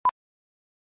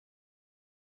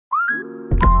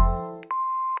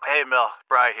Hey, Mel.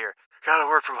 Bri here. Gotta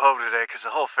work from home today because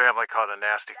the whole family caught a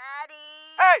nasty... Daddy!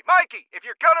 Hey, Mikey! If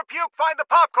you're gonna puke, find the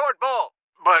popcorn bowl!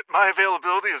 But my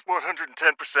availability is 110%.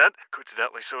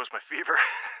 Coincidentally, so is my fever.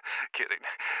 Kidding.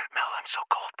 Mel, I'm so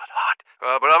cold but hot.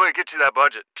 But I'm gonna get you that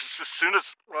budget just as soon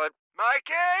as...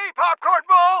 Mikey! Popcorn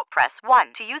bowl! Press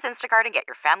 1 to use Instacart and get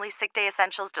your family's sick day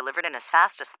essentials delivered in as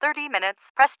fast as 30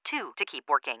 minutes. Press 2 to keep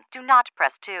working. Do not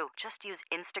press 2. Just use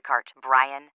Instacart,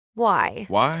 Brian. Why?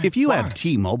 If you have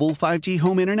T-Mobile 5G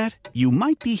home internet, you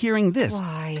might be hearing this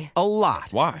Why? a lot.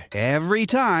 Why? Every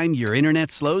time your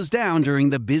internet slows down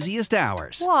during the busiest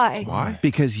hours. Why?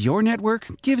 Because your network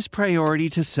gives priority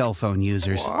to cell phone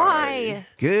users. Why?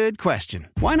 Good question.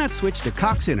 Why not switch to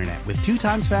Cox Internet with 2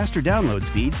 times faster download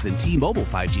speeds than T-Mobile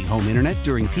 5G home internet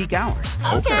during peak hours?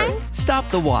 Okay. Stop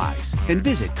the whys and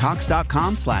visit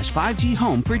cox.com/5G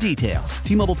home for details.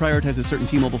 T-Mobile prioritizes certain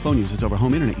T-Mobile phone users over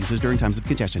home internet users during times of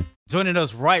congestion. Joining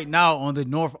us right now on the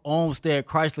North Olmsted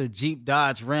Chrysler Jeep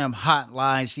Dodge Ram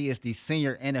hotline, she is the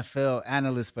senior NFL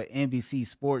analyst for NBC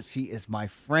Sports. She is my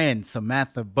friend,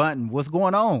 Samantha Bunten. What's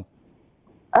going on?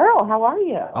 Earl, how are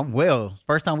you? I'm well.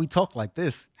 First time we talked like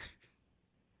this.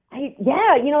 The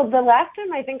last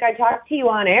time I think I talked to you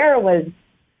on air was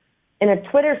in a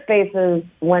Twitter Spaces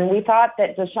when we thought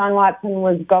that Deshaun Watson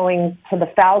was going to the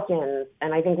Falcons,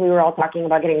 and I think we were all talking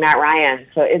about getting Matt Ryan,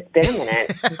 so it's been a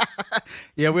minute.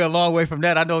 Yeah, we're a long way from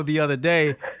that. I know the other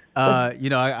day,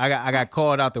 I got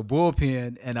called out the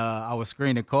bullpen, and I was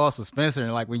screening calls for Spencer,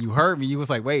 and like when you heard me, you was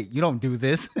like, wait, you don't do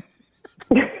this?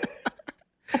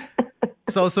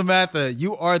 So, Samantha,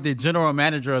 you are the general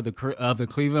manager of the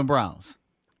Cleveland Browns.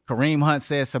 Kareem Hunt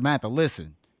says, Samantha,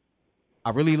 listen, I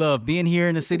really love being here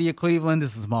in the city of Cleveland.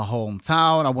 This is my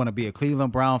hometown. I want to be a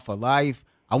Cleveland Brown for life.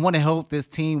 I want to help this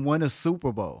team win a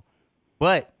Super Bowl.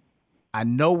 But I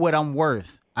know what I'm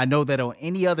worth. I know that on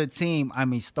any other team,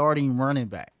 I'm a starting running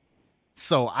back.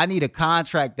 So I need a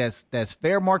contract that's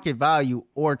fair market value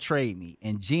or trade me.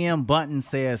 And GM Bunten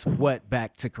says what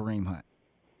back to Kareem Hunt?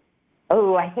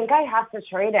 Oh, I think I have to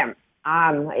trade him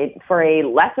for a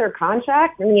lesser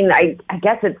contract. I mean, I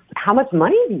guess it's how much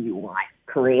money do you want,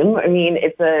 Kareem? I mean,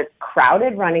 it's a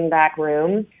crowded running back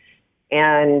room,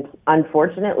 and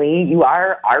unfortunately, you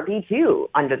are RB2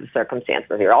 under the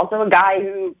circumstances. You're also a guy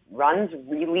who runs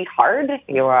really hard.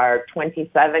 You are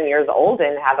 27 years old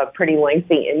and have a pretty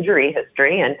lengthy injury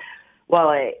history. And while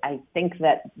I think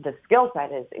that the skill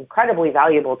set is incredibly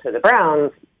valuable to the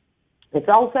Browns, it's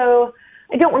also,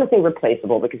 I don't want to say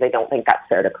replaceable because I don't think that's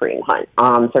fair to Kareem Hunt.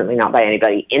 Certainly not by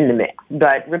anybody in the mix,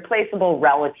 but replaceable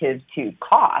relative to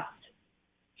cost.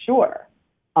 Sure.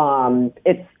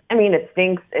 It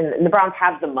stinks, and the Browns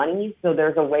have the money, so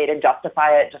there's a way to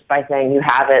justify it just by saying you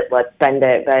have it, let's spend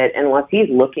it. But unless he's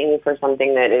looking for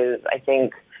something that is, I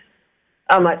think,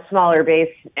 a much smaller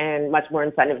base and much more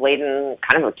incentive-laden,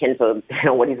 kind of akin to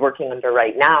what he's working under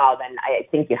right now, then I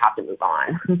think you have to move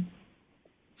on.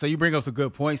 So you bring up some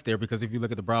good points there, because if you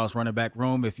look at the Browns running back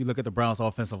room, if you look at the Browns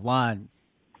offensive line,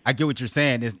 I get what you're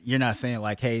saying. You're not saying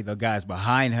like, hey, the guys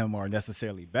behind him are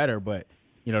necessarily better, but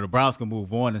the Browns can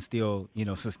move on and still,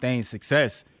 sustain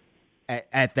success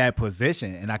at that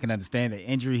position. And I can understand the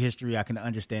injury history. I can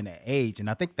understand the age. And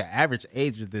I think the average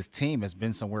age of this team has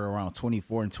been somewhere around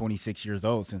 24 and 26 years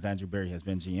old since Andrew Berry has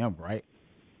been GM, right?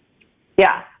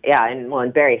 Yeah.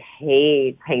 And Barry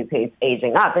hates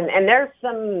aging up. And there's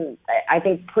some, I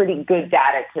think, pretty good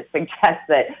data to suggest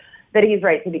that he's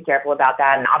right to be careful about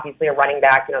that. And obviously a running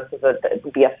back, this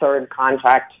would be a third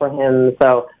contract for him.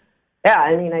 So, yeah,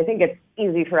 I think it's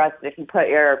easy for us if you put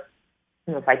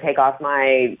if I take off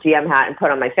my GM hat and put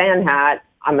on my fan hat,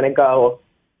 I'm going to go,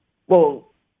 well,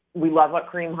 we love what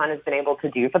Kareem Hunt has been able to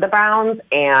do for the Browns,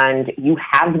 and you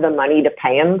have the money to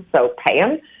pay him, so pay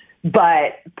him.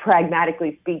 But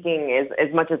pragmatically speaking,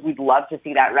 as much as we'd love to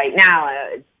see that right now,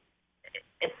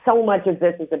 so much of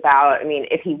this is about,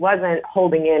 if he wasn't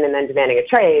holding in and then demanding a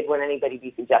trade, would anybody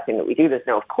be suggesting that we do this?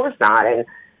 No, of course not. And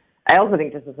I also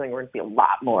think this is something we're going to see a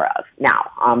lot more of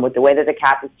now, with the way that the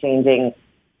cap is changing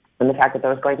and the fact that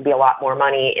there's going to be a lot more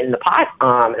money in the pot,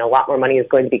 and a lot more money is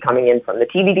going to be coming in from the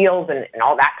TV deals and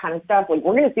all that kind of stuff. Like,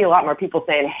 we're going to see a lot more people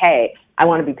saying, hey, I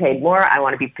want to be paid more. I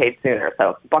want to be paid sooner.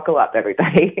 So buckle up,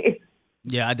 everybody.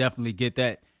 Yeah, I definitely get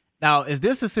that. Now, is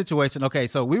this a situation? Okay,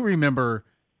 so we remember,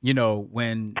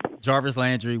 when Jarvis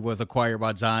Landry was acquired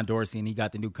by John Dorsey and he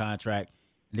got the new contract.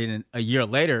 And then a year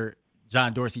later,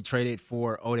 John Dorsey traded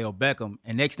for Odell Beckham.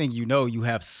 And next thing you know, you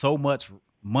have so much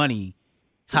money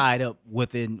tied up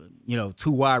within,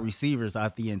 2 wide receivers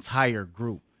out the entire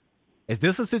group. Is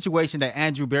this a situation that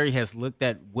Andrew Berry has looked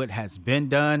at what has been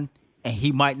done and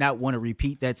he might not want to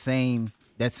repeat that same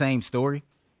story?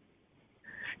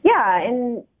 Yeah,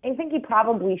 and I think he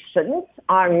probably shouldn't.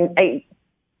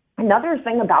 Another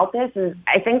thing about this is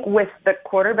I think with the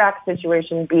quarterback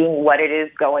situation being what it is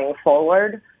going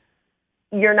forward,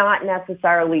 you're not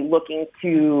necessarily looking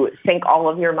to sink all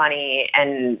of your money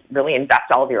and really invest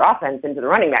all of your offense into the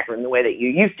running back room the way that you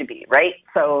used to be, right?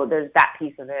 So there's that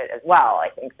piece of it as well. I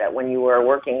think that when you were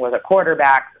working with a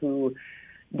quarterback who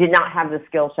did not have the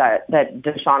skill set that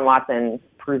Deshaun Watson,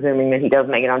 presuming that he does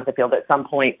make it onto the field at some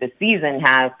point this season,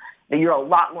 has, that you're a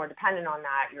lot more dependent on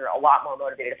that. You're a lot more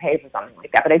motivated to pay for something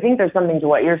like that. But I think there's something to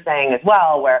what you're saying as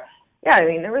well where, yeah, I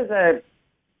mean,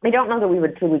 I don't know that we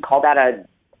would truly call that a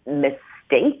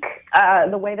mistake,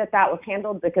 the way that was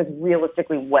handled, because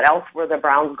realistically, what else were the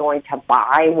Browns going to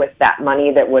buy with that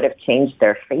money that would have changed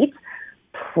their fate?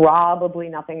 Probably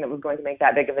nothing that was going to make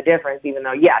that big of a difference, even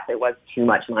though, yes, it was too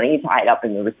much money tied up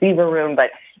in the receiver room. But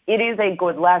it is a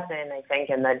good lesson, I think,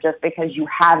 in that just because you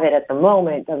have it at the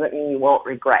moment doesn't mean you won't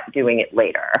regret doing it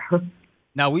later.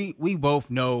 Now, we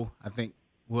both know, I think,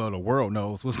 well, the world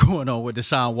knows what's going on with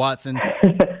Deshaun Watson.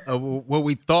 What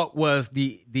we thought was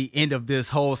the end of this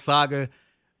whole saga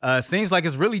seems like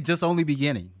it's really just only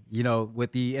beginning,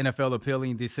 with the NFL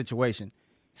appealing this situation.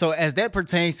 So as that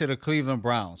pertains to the Cleveland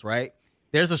Browns, right,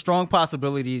 there's a strong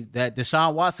possibility that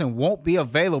Deshaun Watson won't be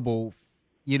available,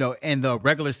 in the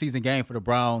regular season game for the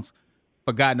Browns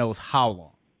for God knows how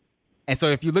long. And so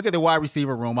if you look at the wide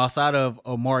receiver room, outside of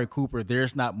Amari Cooper,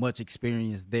 there's not much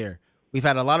experience there. We've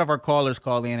had a lot of our callers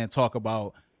call in and talk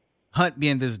about Hunt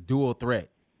being this dual threat.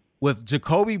 With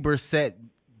Jacoby Brissett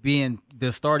being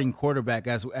the starting quarterback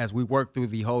as we work through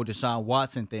the whole Deshaun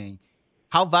Watson thing,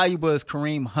 how valuable is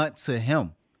Kareem Hunt to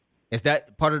him? Is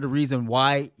that part of the reason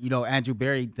why, Andrew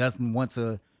Berry doesn't want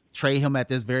to trade him at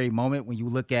this very moment when you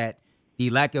look at the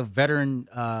lack of veteran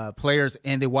players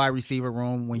in the wide receiver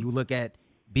room, when you look at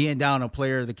being down a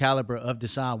player of the caliber of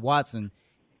Deshaun Watson?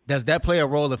 Does that play a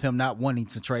role of him not wanting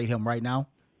to trade him right now?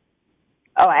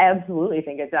 Oh, I absolutely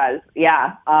think it does.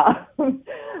 Yeah.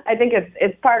 I think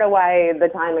it's part of why the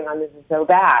timing on this is so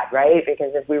bad, right?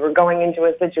 Because if we were going into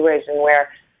a situation where,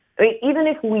 even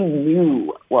if we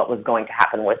knew what was going to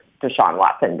happen with Deshaun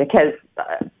Watson, because,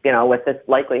 with this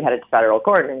likely headed to federal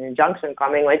court and an injunction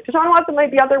coming, like, Deshaun Watson might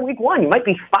be out there week one. You might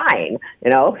be fine, we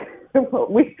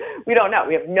don't know.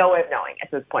 We have no way of knowing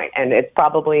at this point, and it's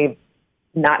probably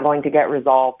not going to get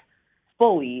resolved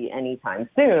fully anytime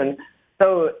soon.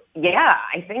 So, yeah,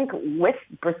 I think with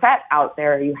Brissett out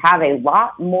there, you have a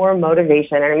lot more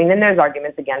motivation. And, then there's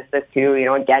arguments against this, too.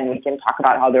 Again, we can talk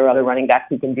about how there are other running backs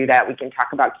who can do that. We can talk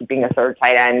about keeping a third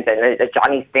tight end and a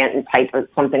Johnny Stanton type or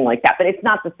something like that. But it's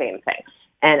not the same thing.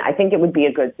 And I think it would be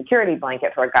a good security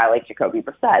blanket for a guy like Jacoby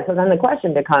Brissett. So then the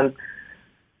question becomes,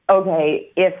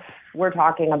 okay, if we're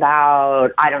talking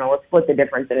about, let's split the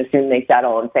difference and assume they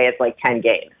settle and say it's like 10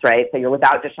 games, right? So you're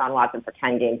without Deshaun Watson for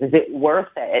 10 games. Is it worth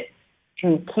it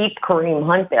to keep Kareem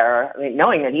Hunt there,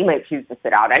 knowing that he might choose to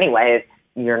sit out anyway if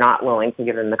you're not willing to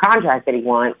give him the contract that he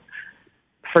wants,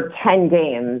 for 10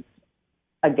 games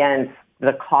against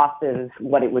the cost of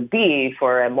what it would be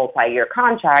for a multi-year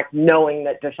contract, knowing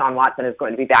that Deshaun Watson is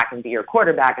going to be back and be your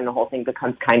quarterback and the whole thing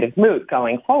becomes kind of moot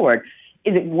going forward?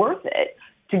 Is it worth it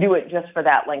to do it just for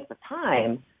that length of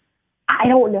time? I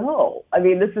don't know.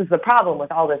 This is the problem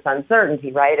with all this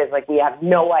uncertainty, right? Is like we have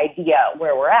no idea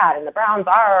where we're at, and the Browns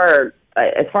are,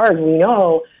 as far as we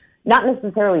know, not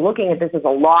necessarily looking at this as a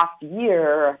lost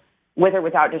year with or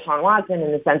without Deshaun Watson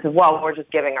in the sense of, well, we're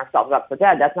just giving ourselves up for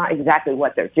dead. That's not exactly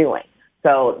what they're doing.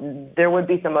 So there would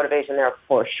be some motivation there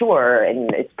for sure,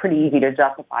 and it's pretty easy to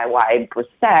justify why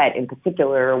Brissett in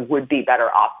particular would be better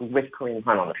off with Kareem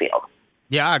Hunt on the field.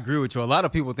 Yeah, I agree with you. A lot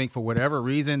of people think for whatever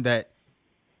reason that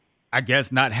I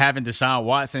guess not having Deshaun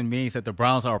Watson means that the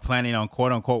Browns are planning on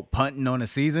quote-unquote punting on the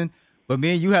season. But,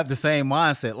 man, you have the same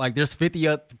mindset. Like, there's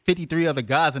 53 other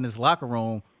guys in this locker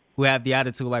room who have the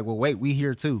attitude like, well, wait, we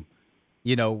here too.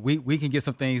 We can get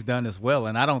some things done as well.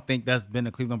 And I don't think that's been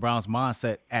the Cleveland Browns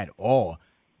mindset at all,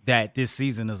 that this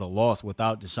season is a loss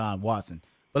without Deshaun Watson.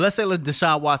 But let's say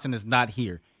Deshaun Watson is not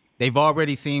here. They've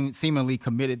already seemingly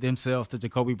committed themselves to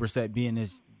Jacoby Brissett being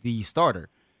the starter.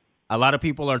 A lot of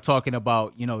people are talking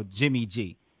about, Jimmy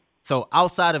G. So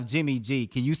outside of Jimmy G,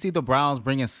 can you see the Browns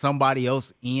bringing somebody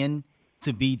else in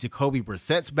to be Jacoby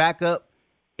Brissett's backup?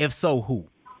 If so, who?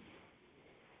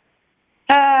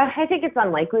 I think it's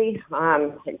unlikely.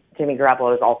 Jimmy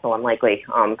Garoppolo is also unlikely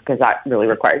because that really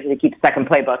requires you to keep a second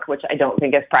playbook, which I don't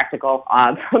think is practical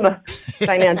from a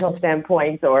financial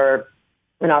standpoint or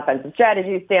an offensive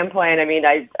strategy standpoint.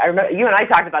 I remember you and I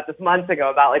talked about this months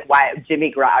ago about like why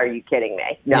Jimmy Garoppolo. Are you kidding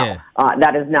me? No, yeah.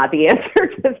 That is not the answer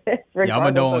to this. Yeah, I'm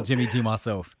a no on Jimmy G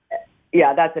myself.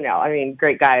 Yeah, that's a no.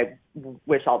 Great guy,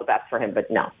 wish all the best for him, but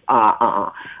no.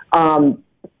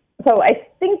 So I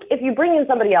think if you bring in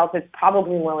somebody else, it's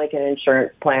probably more like an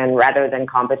insurance plan rather than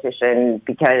competition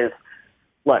because,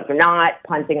 look, you're not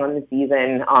punting on the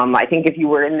season. I think if you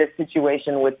were in this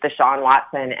situation with Deshaun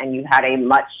Watson and you had a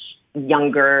much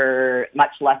younger,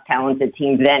 much less talented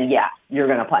team, then, yeah, you're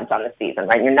going to punt on the season,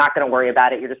 right? You're not going to worry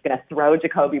about it. You're just going to throw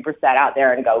Jacoby Brissett out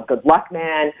there and go, good luck,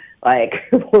 man. Like,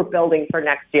 we're building for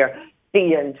next year.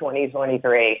 See you in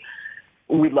 2023.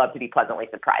 We'd love to be pleasantly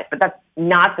surprised. But that's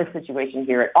not the situation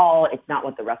here at all. It's not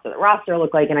what the rest of the roster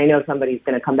look like. And I know somebody's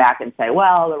going to come back and say,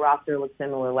 well, the roster looked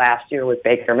similar last year with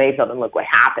Baker Mayfield, and look what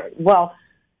happened. Well,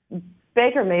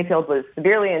 Baker Mayfield was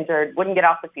severely injured, wouldn't get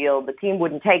off the field. The team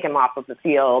wouldn't take him off of the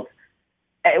field.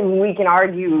 We can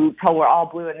argue till we're all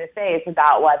blue in the face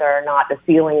about whether or not the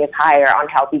ceiling is higher on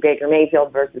healthy Baker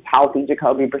Mayfield versus healthy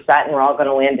Jacoby Brissett, and we're all going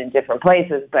to land in different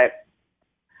places. But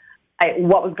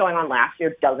what was going on last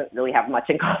year doesn't really have much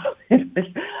in common with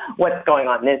what's going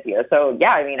on this year. So,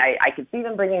 yeah, I mean, I could see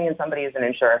them bringing in somebody as an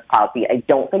insurance policy. I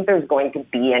don't think there's going to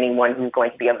be anyone who's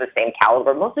going to be of the same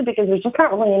caliber, mostly because there's just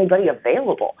not really anybody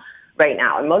available right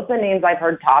now. And most of the names I've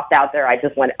heard tossed out there, I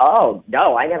just went, oh,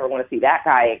 no, I never want to see that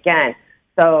guy again.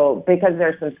 So because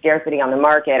there's some scarcity on the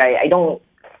market, I don't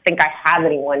think I have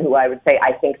anyone who I would say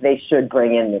I think they should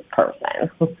bring in this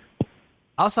person.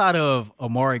 Outside of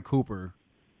Amari Cooper,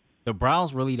 the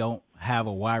Browns really don't have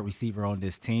a wide receiver on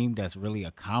this team that's really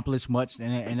accomplished much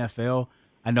in the NFL.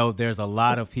 I know there's a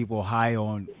lot of people high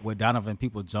on what Donovan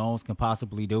Peoples-Jones can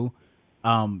possibly do.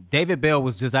 David Bell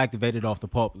was just activated off the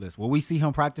PUP list. Will we see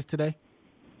him practice today?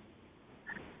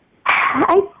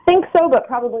 I think so, but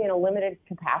probably in a limited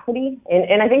capacity.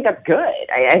 And I think that's good.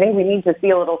 I think we need to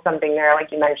see a little something there.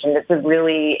 Like you mentioned, it's a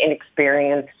really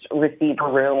inexperienced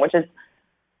receiver room, which is,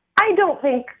 I don't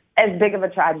think, as big of a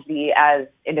tragedy as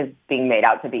it is being made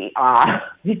out to be.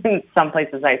 In some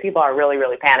places, people are really,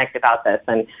 really panicked about this.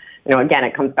 And, again,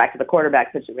 it comes back to the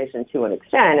quarterback situation to an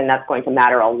extent, and that's going to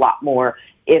matter a lot more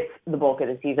if the bulk of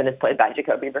the season is played by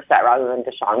Jacoby Brissett rather than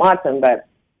Deshaun Watson. But,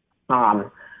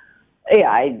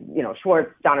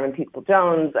 Schwartz, Donovan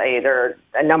Peoples-Jones, there are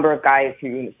a number of guys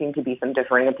who seem to be some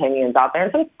differing opinions out there,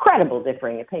 and some credible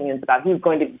differing opinions about who's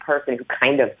going to be the person who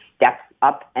kind of steps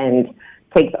up and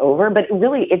takes over. But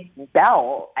really, it's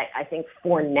Bell, I think,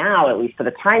 for now, at least for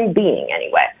the time being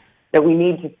anyway, that we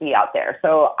need to see out there.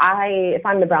 So if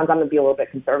I'm the Browns, I'm going to be a little bit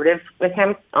conservative with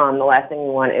him. The last thing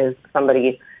we want is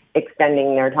somebody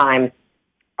extending their time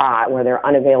where they're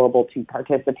unavailable to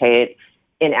participate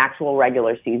in actual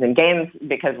regular season games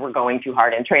because we're going too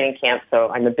hard in training camp. So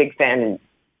I'm a big fan in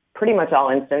pretty much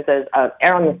all instances of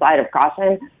err on the side of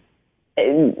caution.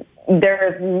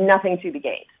 There's nothing to be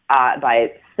gained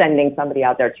by sending somebody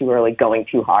out there too early, going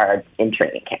too hard in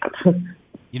training camp.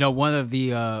 One of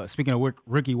the, speaking of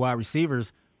rookie wide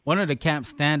receivers, one of the camp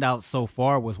standouts so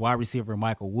far was wide receiver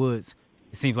Michael Woods.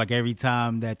 It seems like every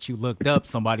time that you looked up,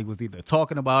 somebody was either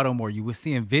talking about him or you were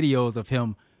seeing videos of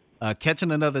him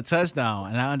catching another touchdown.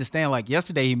 And I understand, like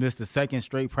yesterday, he missed a second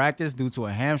straight practice due to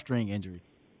a hamstring injury.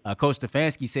 Coach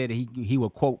Stefanski said that he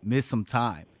would, quote, miss some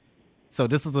time. So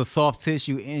this is a soft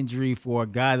tissue injury for a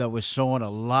guy that was showing a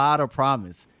lot of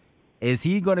promise. Is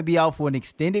he going to be out for an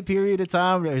extended period of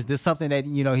time, or is this something that,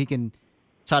 he can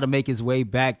try to make his way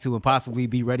back to and possibly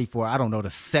be ready for, I don't know, the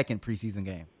second preseason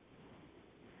game?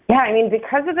 Yeah, I mean,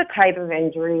 because of the type of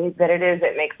injury that it is,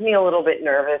 it makes me a little bit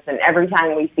nervous. And every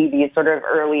time we see these sort of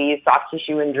early soft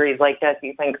tissue injuries like this,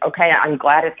 you think, okay, I'm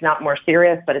glad it's not more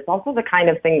serious, but it's also the kind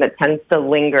of thing that tends to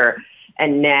linger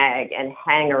and nag and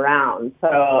hang around.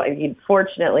 So,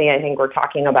 fortunately, I think we're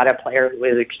talking about a player who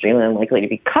is extremely unlikely to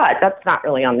be cut. That's not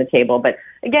really on the table. But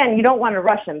again, you don't want to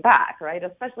rush him back, right?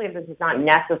 Especially if this is not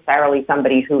necessarily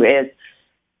somebody who is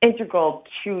integral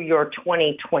to your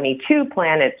 2022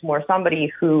 plan. It's more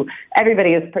somebody who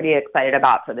everybody is pretty excited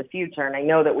about for the future. And I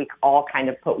know that we all kind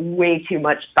of put way too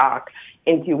much stock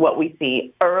into what we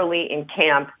see early in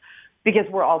camp because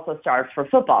we're also starved for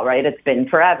football, right? It's been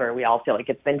forever. We all feel like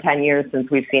it's been 10 years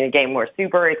since we've seen a game. We're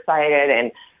super excited,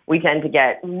 and we tend to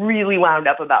get really wound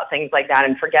up about things like that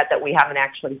and forget that we haven't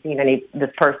actually seen this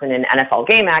person in NFL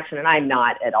game action. And I'm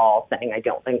not at all saying I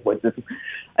don't think Woods is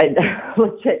a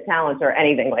legit talent or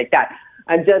anything like that.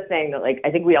 I'm just saying that, I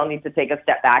think we all need to take a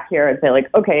step back here and say,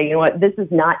 okay, you know what? This is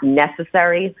not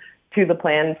necessary to the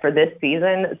plan for this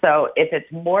season. So if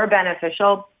it's more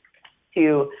beneficial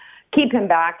to keep him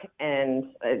back and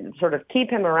sort of keep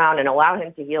him around and allow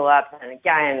him to heal up. And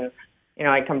again,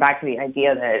 I come back to the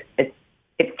idea that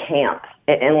it's camp.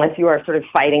 Unless you are sort of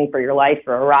fighting for your life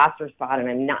for a roster spot, and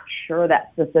I'm not sure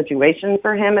that's the situation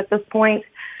for him at this point,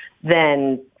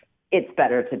 then it's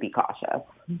better to be cautious.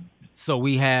 So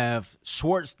we have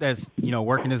Schwartz that's,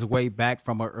 working his way back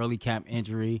from an early camp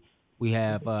injury. We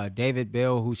have David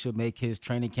Bell, who should make his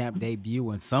training camp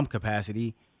debut in some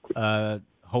capacity,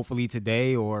 hopefully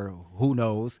today or who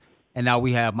knows. And now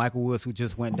we have Michael Woods, who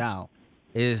just went down.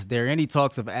 Is there any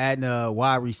talks of adding a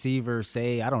wide receiver,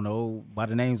 say, I don't know, by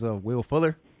the names of Will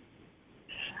Fuller?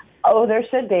 Oh, there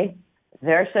should be.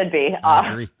 There should be.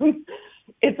 I agree.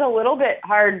 It's a little bit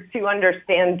hard to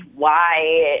understand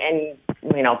why, and,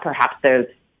 perhaps there's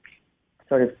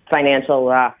sort of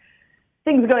financial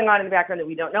things going on in the background that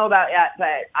we don't know about yet,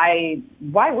 but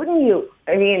why wouldn't you?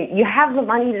 I mean, you have the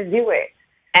money to do it,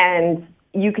 and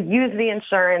you could use the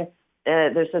insurance.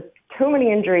 There's just too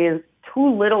many injuries,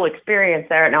 too little experience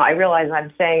there. Now, I realize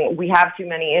I'm saying we have too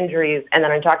many injuries, and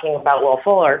then I'm talking about Will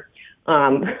Fuller,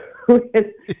 who is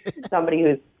somebody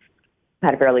who's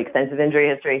had a fairly extensive injury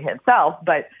history himself.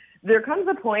 But there comes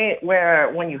a point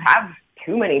where when you have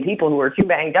too many people who are too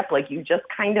banged up, like, you just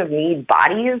kind of need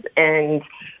bodies, and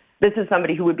this is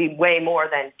somebody who would be way more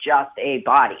than just a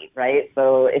body, right?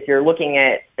 So if you're looking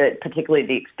at particularly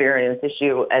the experience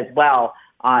issue as well,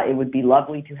 it would be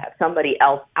lovely to have somebody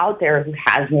else out there who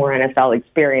has more NFL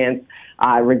experience,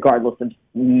 regardless of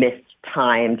missed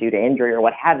time due to injury or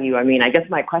what have you. I mean, I guess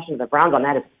my question to the Browns on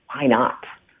that is, why not?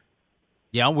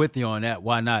 Yeah, I'm with you on that.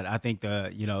 Why not? I think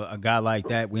a guy like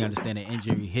that, we understand the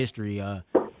injury history.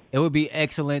 It would be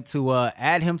excellent to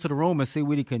add him to the room and see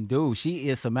what he can do. She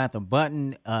is Samantha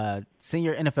Bunten,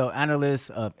 senior NFL analyst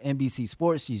of NBC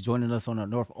Sports. She's joining us on the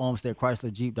North Olmsted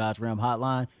Chrysler Jeep Dodge Ram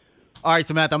hotline. All right,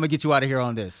 Samantha, I'm going to get you out of here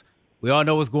on this. We all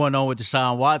know what's going on with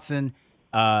Deshaun Watson.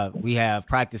 We have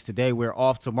practice today. We're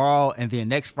off tomorrow. And then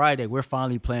next Friday, we're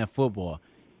finally playing football.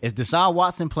 Is Deshaun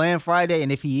Watson playing Friday?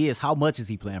 And if he is, how much is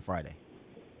he playing Friday?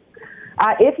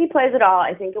 If he plays at all,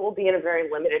 I think it will be in a very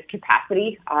limited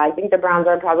capacity. I think the Browns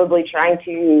are probably trying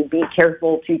to be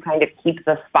careful to kind of keep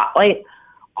the spotlight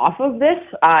off of this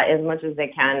as much as they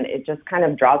can. It just kind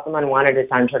of draws some unwanted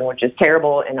attention, which is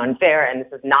terrible and unfair, and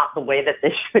this is not the way that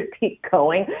this should be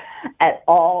going at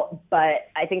all. But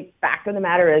I think fact of the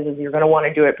matter is you're going to want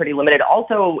to do it pretty limited.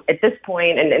 Also, at this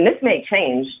point, and this may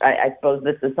change, I suppose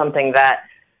this is something that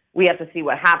we have to see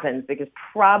what happens, because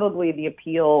probably the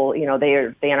appeal,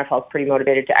 the NFL is pretty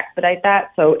motivated to expedite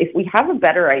that. So if we have a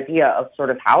better idea of sort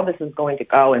of how this is going to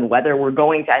go and whether we're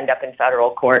going to end up in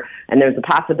federal court and there's a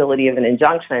possibility of an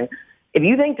injunction, if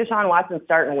you think Deshaun Watson's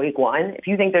starting week 1, if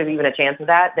you think there's even a chance of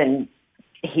that, then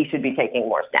he should be taking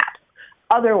more snaps.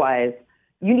 Otherwise,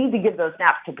 you need to give those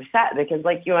snaps to Brissett, because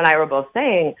like you and I were both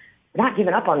saying, we're not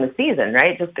giving up on the season,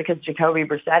 right? Just because Jacoby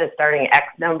Brissett is starting X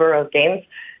number of games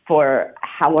for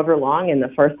however long in the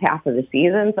first half of the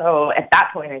season. So at that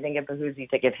point, I think it behooves you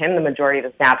to give him the majority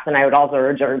of the snaps. And I would also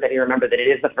urge everybody to remember that it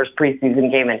is the first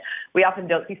preseason game, and we often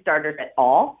don't see starters at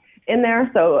all in there.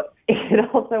 So it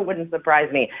also wouldn't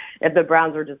surprise me if the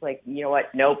Browns were just like, you know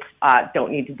what, nope,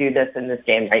 don't need to do this in this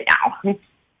game right now.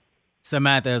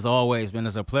 Samantha, as always, man,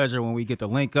 it's a pleasure when we get to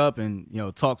link up and,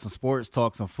 talk some sports,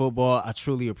 talk some football. I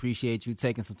truly appreciate you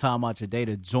taking some time out your day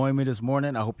to join me this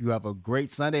morning. I hope you have a great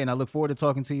Sunday, and I look forward to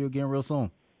talking to you again real soon.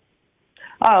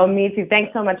 Oh, me too.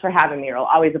 Thanks so much for having me, Earl.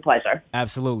 Always a pleasure.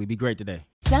 Absolutely. Be great today.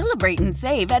 Celebrate and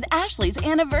save at Ashley's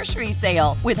Anniversary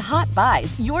Sale. With Hot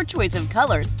Buys, your choice of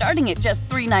colors starting at just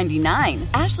 $3.99.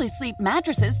 Ashley Sleep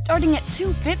mattresses starting at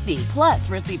 $2.50. Plus,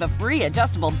 receive a free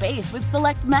adjustable base with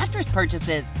select mattress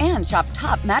purchases. And shop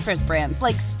top mattress brands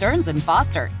like Stearns &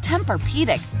 Foster,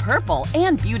 Tempur-Pedic, Purple,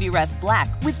 and Beautyrest Black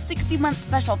with 60-month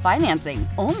special financing.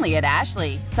 Only at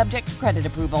Ashley. Subject to credit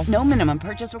approval. No minimum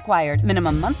purchase required.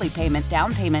 Minimum monthly payment,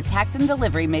 down payment, tax, and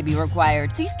delivery may be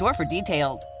required. See store for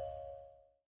details.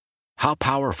 How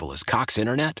powerful is Cox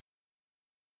Internet?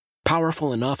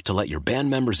 Powerful enough to let your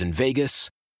band members in Vegas,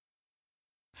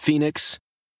 Phoenix,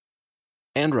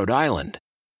 and Rhode Island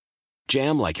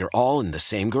jam like you're all in the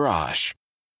same garage.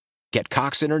 Get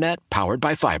Cox Internet powered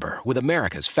by fiber with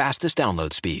America's fastest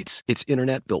download speeds. It's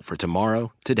internet built for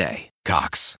tomorrow, today.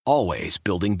 Cox, always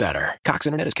building better. Cox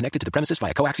Internet is connected to the premises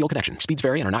via coaxial connection. Speeds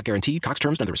vary and are not guaranteed. Cox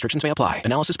terms and other restrictions may apply.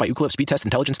 Analysis by Ookla Speed Test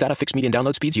Intelligence Data. Fixed median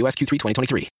download speeds. US Q3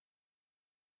 2023.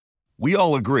 We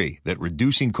all agree that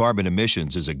reducing carbon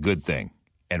emissions is a good thing.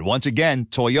 And once again,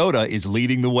 Toyota is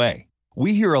leading the way.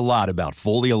 We hear a lot about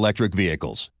fully electric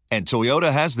vehicles, and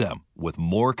Toyota has them, with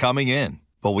more coming in.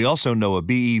 But we also know a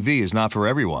BEV is not for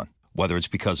everyone, whether it's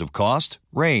because of cost,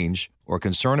 range, or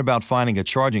concern about finding a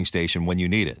charging station when you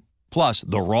need it. Plus,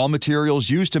 the raw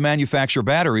materials used to manufacture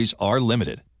batteries are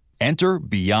limited. Enter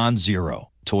Beyond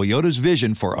Zero, Toyota's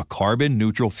vision for a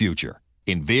carbon-neutral future.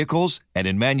 In vehicles and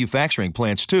in manufacturing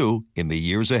plants, too, in the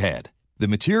years ahead. The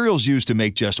materials used to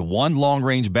make just one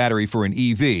long-range battery for an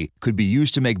EV could be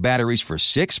used to make batteries for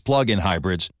 6 plug-in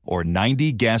hybrids or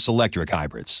 90 gas-electric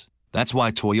hybrids. That's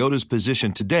why Toyota's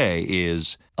position today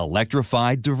is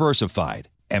electrified, diversified,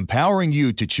 empowering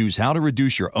you to choose how to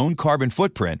reduce your own carbon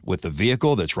footprint with the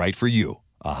vehicle that's right for you,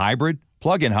 a hybrid,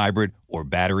 plug-in hybrid, or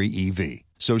battery EV.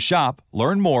 So shop,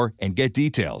 learn more, and get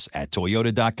details at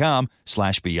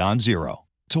toyota.com/beyond zero.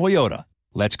 Toyota,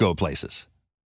 let's go places.